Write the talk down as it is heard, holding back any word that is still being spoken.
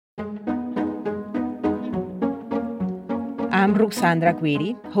I'm Ruxandra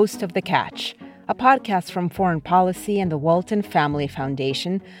Guidi, host of The Catch, a podcast from Foreign Policy and the Walton Family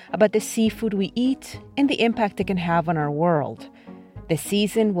Foundation about the seafood we eat and the impact it can have on our world. This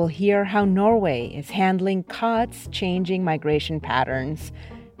season, we'll hear how Norway is handling cod's changing migration patterns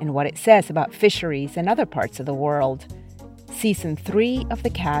and what it says about fisheries in other parts of the world. Season 3 of The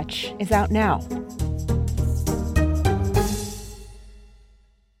Catch is out now.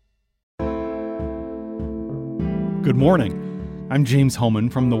 Good morning. I'm James Hohmann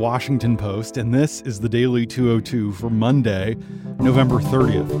from The Washington Post, and this is the Daily 202 for Monday, November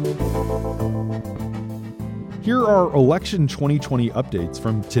 30th. Here are election 2020 updates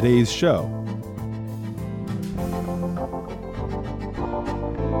from today's show.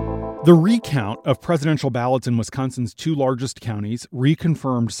 The recount of presidential ballots in Wisconsin's two largest counties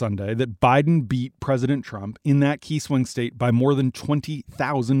reconfirmed Sunday that Biden beat President Trump in that key swing state by more than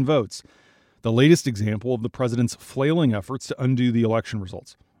 20,000 votes. The latest example of the president's flailing efforts to undo the election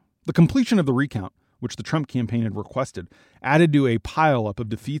results. The completion of the recount, which the Trump campaign had requested, added to a pileup of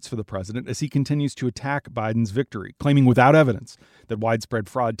defeats for the president as he continues to attack Biden's victory, claiming without evidence that widespread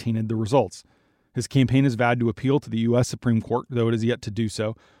fraud tainted the results. His campaign has vowed to appeal to the U.S. Supreme Court, though it has yet to do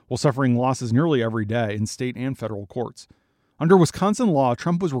so, while suffering losses nearly every day in state and federal courts. Under Wisconsin law,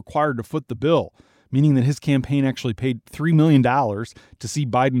 Trump was required to foot the bill, meaning that his campaign actually paid $3 million to see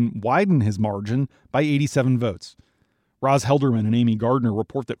Biden widen his margin by 87 votes. Roz Helderman and Amy Gardner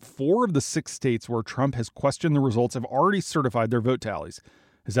report that 4 of the 6 states where Trump has questioned the results have already certified their vote tallies.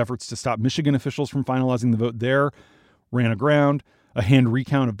 His efforts to stop Michigan officials from finalizing the vote there ran aground. A hand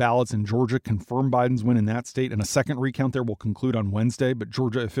recount of ballots in Georgia confirmed Biden's win in that state, and a second recount there will conclude on Wednesday, but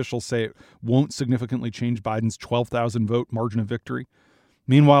Georgia officials say it won't significantly change Biden's 12,000 vote margin of victory.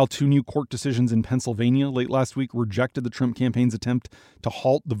 Meanwhile, 2 new court decisions in Pennsylvania late last week rejected the Trump campaign's attempt to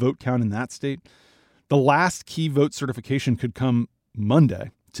halt the vote count in that state. The last key vote certification could come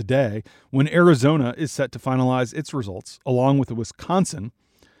Monday, today, when Arizona is set to finalize its results, along with Wisconsin.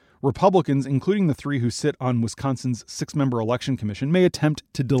 Republicans, including the 3 who sit on Wisconsin's 6-member election commission, may attempt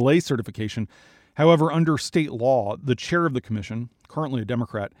to delay certification. However, under state law, the chair of the commission, currently a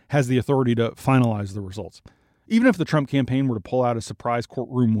Democrat, has the authority to finalize the results. Even if the Trump campaign were to pull out a surprise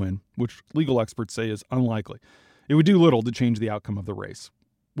courtroom win, which legal experts say is unlikely, it would do little to change the outcome of the race,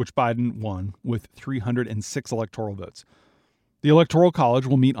 which Biden won with 306 electoral votes. The Electoral College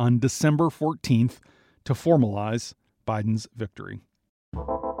will meet on December 14th to formalize Biden's victory.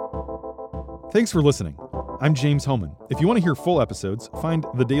 Thanks for listening. I'm James Hohmann. If you want to hear full episodes, find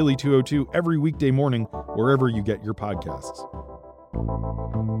The Daily 202 every weekday morning wherever you get your podcasts.